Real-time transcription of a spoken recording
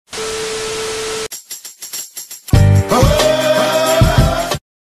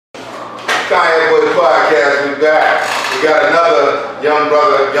got another young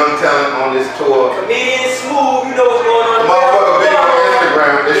brother, young talent on this tour. Comedian Smooth, you know what's going on. The motherfucker been on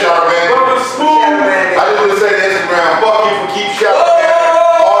Instagram. They shot man. Brother Smooth. I just want to say to Instagram, fuck you for keep shouting man.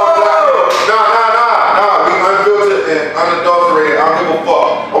 All the black people. Nah. We unfiltered and unadulterated. I don't give a fuck.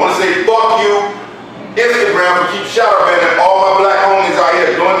 I want to say fuck you, Instagram, for keep shouting man. All my black homies out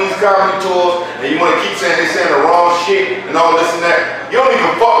here doing these comedy tours, and you want to keep saying they saying the wrong shit and all this and that. You don't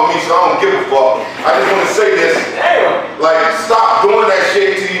even fuck with me, so I don't give a fuck. I just want to say this. Like, stop doing that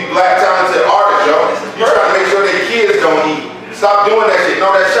shit to you black talented artists, yo. You trying to make sure their kids don't eat. Stop doing that shit.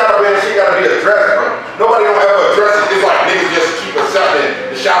 No, that shadow band shit gotta be addressed, bro. Nobody don't ever address it. It's like niggas just keep accepting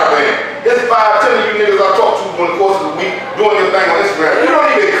the shadow band. There's 5, 10 of you niggas I talk to in the course of the week doing your thing on Instagram. You don't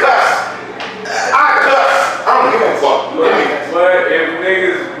even cuss. I cuss. I don't give a fuck. But if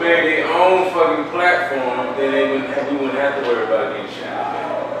niggas made their own fucking platform, then we wouldn't have to worry about getting shot.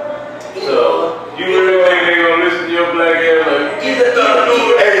 So, you really think they gonna listen to your black ass like, hey, if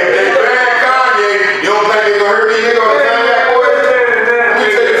they ban Kanye, you don't think they gonna hurt me, nigga, on the Kanye boys? Let me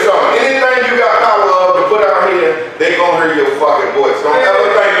tell you something. Anything you got power of to put out here, they gonna hear your fucking voice. Don't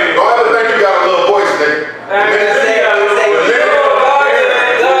ever think you got a little voice, nigga.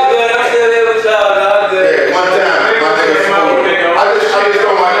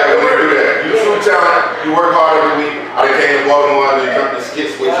 You work hard every week. I came to Baltimore and come to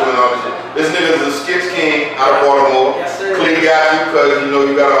skits with you and all this shit. This nigga's a skits king out of Baltimore. Clee got you because you know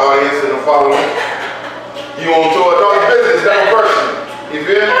you got an audience and a following. You on tour, no, it's business, that's a person. You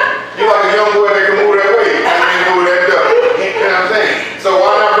feel me? You like a young boy that can move that way. You can move that duck. You know what I'm saying? So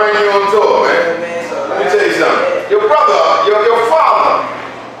why not bring you on tour, man? Let me tell you something. Your brother, your father,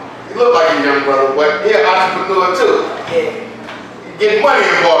 he look like a young brother, but he an entrepreneur too. He getting money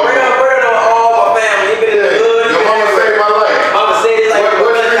in Baltimore. Your mama saved my life. Mama said it like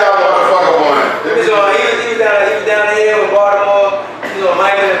what street I motherfucker on? He was down the hill in Baltimore. He was on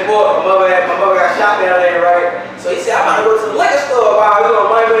Michael and Fort. My mother got shot down there, right? So he said, I'm about to go to the liquor store. Wow, we on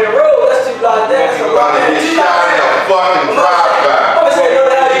Michael and Road. That's 2 blocks there. You about to get shot in a fucking drive-by. Mama said, no,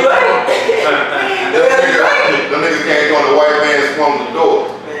 the hell you ain't. Them niggas can't go in the white man's from the door.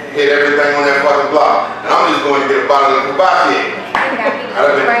 Hit everything on that fucking block. And I'm just going to get a bottle of Kabaki. I'd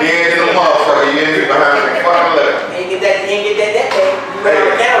have been dead in the motherfucker. You didn't get behind the fucking left. Ain't get that day.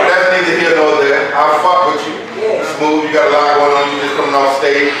 Hey, that's neither here nor there. I'll fuck with you. Smooth, you got a lot going on. You just coming off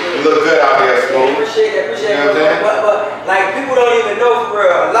stage. You look good out there, Smooth. Appreciate that. You know what I'm saying? But like people don't even know for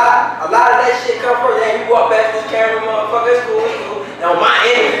real. A lot of that shit come from that. You walk past this camera, motherfucker. It's cool. Now my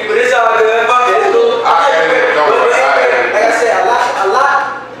interview, but it's all good. Fuck it, it's cool. Like I said, a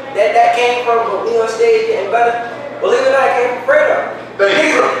lot that came from me on stage getting better. Believe it or not, it came from Fredo.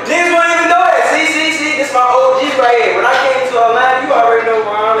 Niggas won't even know that. See, this my OG right here. When I came to Atlanta, you already know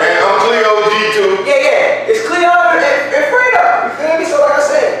where I'm at. And I'm Cleo OG too. Yeah. It's Cleo and Fredo. You feel me? So like I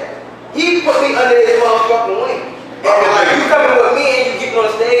said, he put me under his motherfucking wing. And like you coming with me and you getting on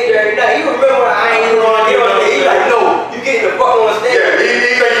stage every night. You remember when I ain't even want to get on stage. He's like, no, you getting the fuck on stage. Yeah,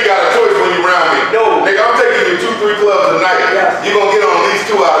 he think you got a choice when you around me. No. Nigga, I'm taking you 2-3 clubs a night. Yes. You gonna get on at least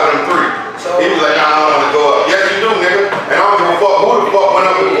 2 out of them 3. So, he was like, nah, I don't want to go up. Yes, you do, nigga. And I don't give a fuck who the fuck went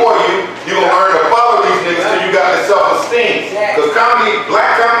up before you. You gonna learn to follow these niggas till you got the self-esteem. Because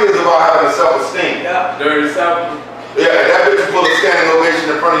black comedy is about having self-esteem. Dirty South. Yeah, that bitch pull a standing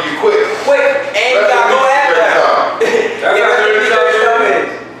ovation in front of you quick. And you gotta go after that. That's how Dirty South is.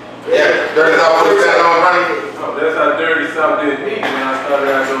 Yeah, Dirty South pull a standing on in front of you. Oh, that's how Dirty South did me when I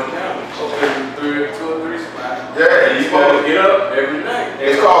started out on campus. 2 or 3 spots. Yeah, and you gotta get up every night.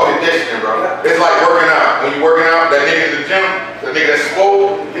 It's called conditioning, bro. It's like working out. When you working out, that nigga in the gym, that nigga that's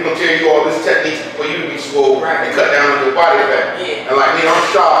swole, he gonna tell you all this techniques for you to be swole and cut down on your body fat. And like me, I'm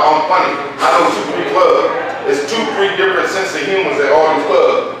sharp, I'm funny. I know 2-3 clubs. There's 2-3 different sense of humans at all these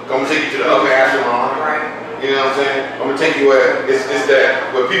clubs. I'm gonna take you to the upper echelon. You know what I'm saying? I'm gonna take you where it's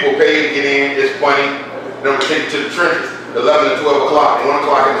that where people pay to get in, it's funny. Then I'm gonna take you to the trenches, 11 to 12 o'clock, 1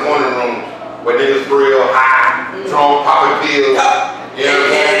 o'clock in the morning room, where niggas real high, drunk, popping pills. You know what I'm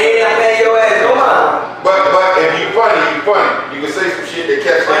saying? But if you funny, you can say some shit that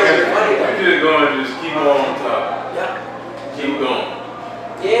catch that energy. You just gonna just keep on top. Keep going.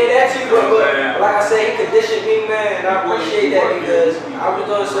 Yeah, that's you, but like I said, he conditioned me, man, and I appreciate that because I was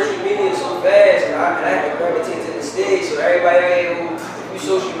doing social media so fast, and I had to gravitate to the stage. So everybody who do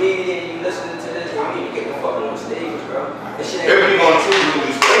social media and you listening to this, you need to get the fuck on stage, bro. If you gonna choose to do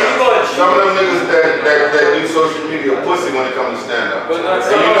stand-up, some of them niggas that do social media pussy when it comes to stand-up.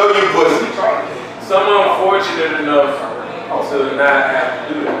 And you know you pussy. Some unfortunate enough to not have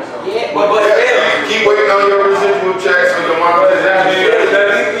to do that. Yeah, but you keep waiting on your residual checks for your mama.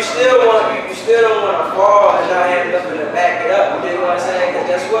 You still don't want to fall and not have enough in the back.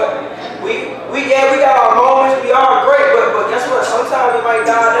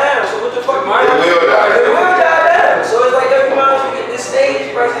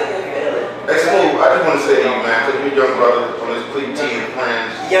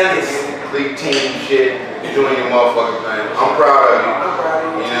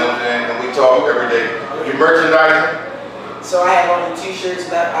 talk every day. You merchandising? So I have only 2 shirts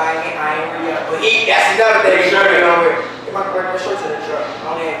left. I ain't really up. But that's another thing. My shirts in the truck.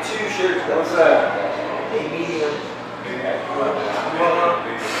 I only have 2 shirts left. What's that? A medium.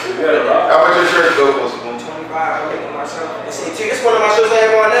 How much your shirt go for, Spoon? 25. I'm making myself. It's one of my shirts I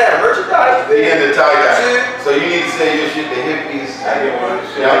have on now. Merchandise. They in the tie dye. So you need to say your shit to hippies. I get one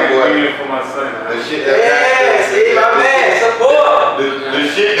shit. I get one for my son. The shit that see, my man. Support. The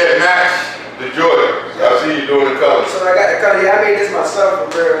shit that match the Jordan. I see you doing the colors. So I got the color. Yeah, I made this myself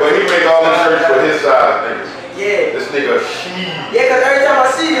for real. But he make all the shirts for his size, niggas. Yeah. This nigga, she. Yeah, because every time I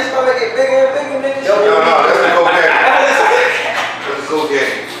see this, I make it bigger and bigger, nigga. No, that's the cocaine. That's the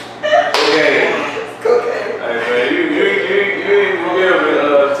cocaine. Cocaine. Cocaine. Hey man, you ain't gonna be able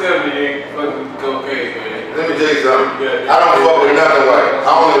to tell me you ain't fucking cocaine, man. Let me tell you something. I don't fuck with nothing white. I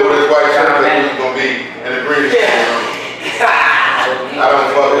only wear this white shirt because it's gonna be in the green shit. I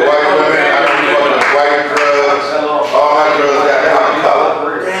don't fuck with white women. I don't fuck with white drugs. All my drugs got that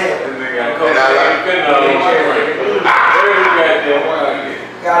color. This nigga got cocaine.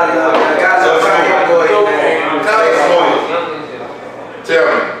 Tell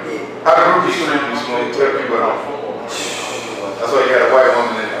me, how the group you sleep? Tell people at home. That's why you had a white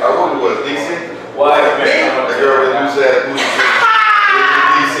woman in there. What was DC? White man. The girl that you said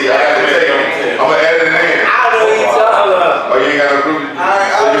DC. I got to tell you. I'm gonna edit it in. I don't know what you're talking about. Oh, you ain't got no group?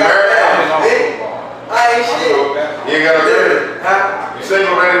 So you married? I ain't shit. You ain't got no group? You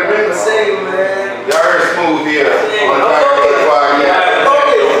single, ready to I'm mingle? single, man. Y'all heard Smooth here on the Podcast.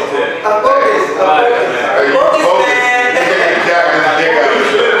 I'm focused. Hey, you Focus, focused. man. You can't jack this dick out of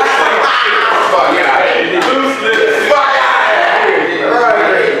shit. Fuck out of here. Fuck out of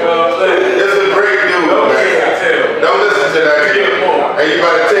here. This is a great dude, man. Don't listen to that shit. Hey, you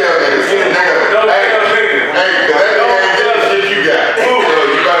better tell niggas. Nigga, hey, cause that nigga ain't get the shit you got. So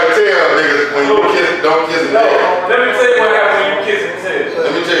you better tell niggas when you kiss, don't kiss a dick. Let me tell you what happens when you kiss and tell.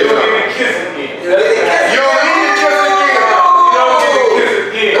 Let me tell you You don't something. get to kiss again. You don't need to kiss again. You don't get to kiss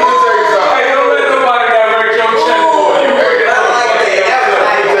again. Let me tell you something. Hey, don't let nobody direct your check for you. Let me tell you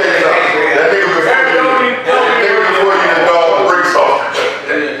something. That nigga before you the dog breaks off.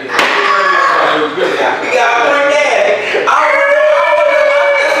 You got to bring that. I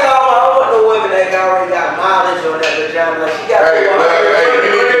don't want no women that already got mileage on that vagina. Like, she got Hey, you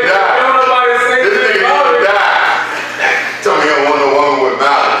need to die. Don't nobody say This nigga anything need about to it. die. Tell me you don't want no woman with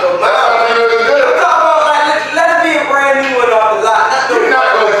mileage. So That's how you know it's good. I'm talking about, like, let it be a brand new one off the lot. You're not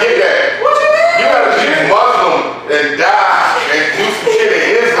gonna get that. What you mean? You gotta be Muslim and die and do some shit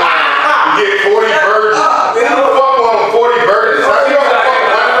in Islam to get 40 virgins. You fuck one with 40 virgins. Have you ever fucked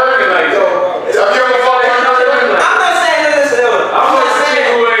one virgin? Have you ever fucked one virgin? I'm not saying that it's ill. I'm I'm not not saying saying.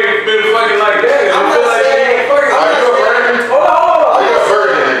 who ain't been fucking like that. I'm I feel not like saying. Are you a virgin? Hold on. Are you a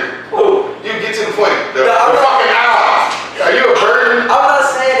virgin? You get to the point. The fucking owl. Are you a virgin? I'm not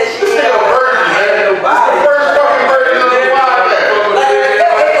saying that she This nigga a virgin, man. This is the first fucking virgin on the wild man.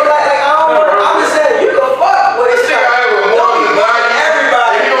 I'm just saying you can fuck with This nigga out with more than nine.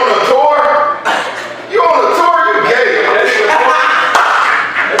 everybody. And you on a tour? You on a tour? You gay?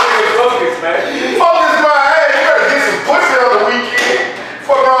 that nigga focus, man. Focus my ass. You better get some pussy on the weekend.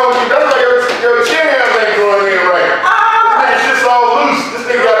 Fuck wrong with you? That's like your chin hair ain't growing in right. This nigga shit's all loose. This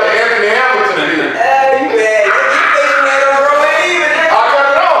nigga got the Anthony Hamilton beard. You bad. You think you had a bro ain't even. I got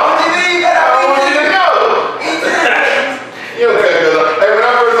it off. What you mean? I don't want you to know. You don't cut that up. Hey, when I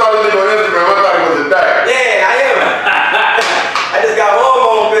first saw this nigga on Instagram, I thought he was a dyke. Yeah, I am. I just got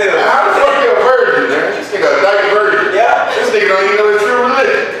hormone pills. How the fuck you a virgin, man? This nigga a dyke virgin. Yeah. This nigga don't even know his true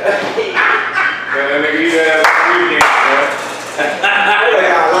religion. Man, that nigga eat ass on the weekend, man.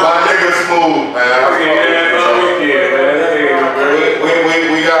 My nigga Smooth, man. Fucking eat ass on the weekend, man. That nigga very.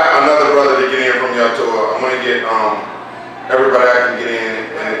 We got another brother to get in from your tour. I'm gonna get everybody I can get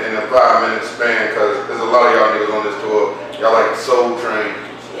in a 5-minute span because there's a lot of y'all niggas on this tour. Y'all like Soul Train.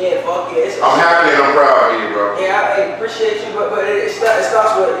 Yeah, fuck yeah. I'm happy and I'm proud of you, bro. Yeah, I appreciate you, but it starts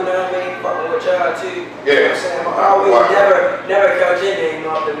with, you know what I mean, fucking with y'all too. Yeah. You know what I'm saying? I always never couch in there, you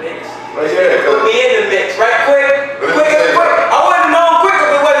know, off the mix. But yeah, Put me in the mix, right? Quick. I wouldn't know quick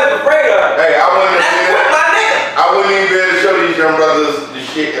if it wasn't afraid of. Hey, I wouldn't That's even, quick, my nigga. I wouldn't even be able to show these young brothers the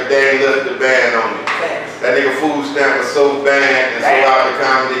shit if they ain't left the band on me. Thanks. That nigga Food Stamp was so banned and so out of the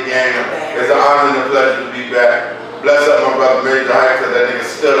comedy game. It's an honor and a pleasure to be back. Bless up my brother Major Hype because that nigga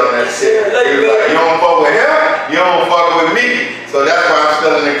stood on that shit. He was like, you don't fuck with him, you don't fuck with me. So that's why I'm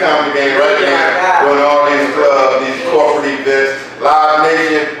still in the comedy game right now. Doing all these clubs, these corporate events. Live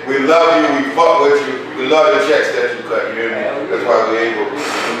Nation, we love you, we fuck with you. We love the checks that you cut, you hear me? That's why we're able to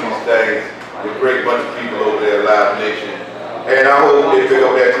do these things. We're a great bunch of people over there, Live Nation. And I hope they pick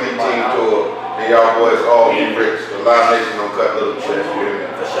up that Clean Team tour. y'all boys all be rich. The Live Nation don't cut little checks, you hear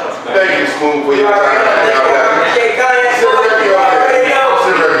me? For sure. Thank you, Smooth, for your time. Appreciate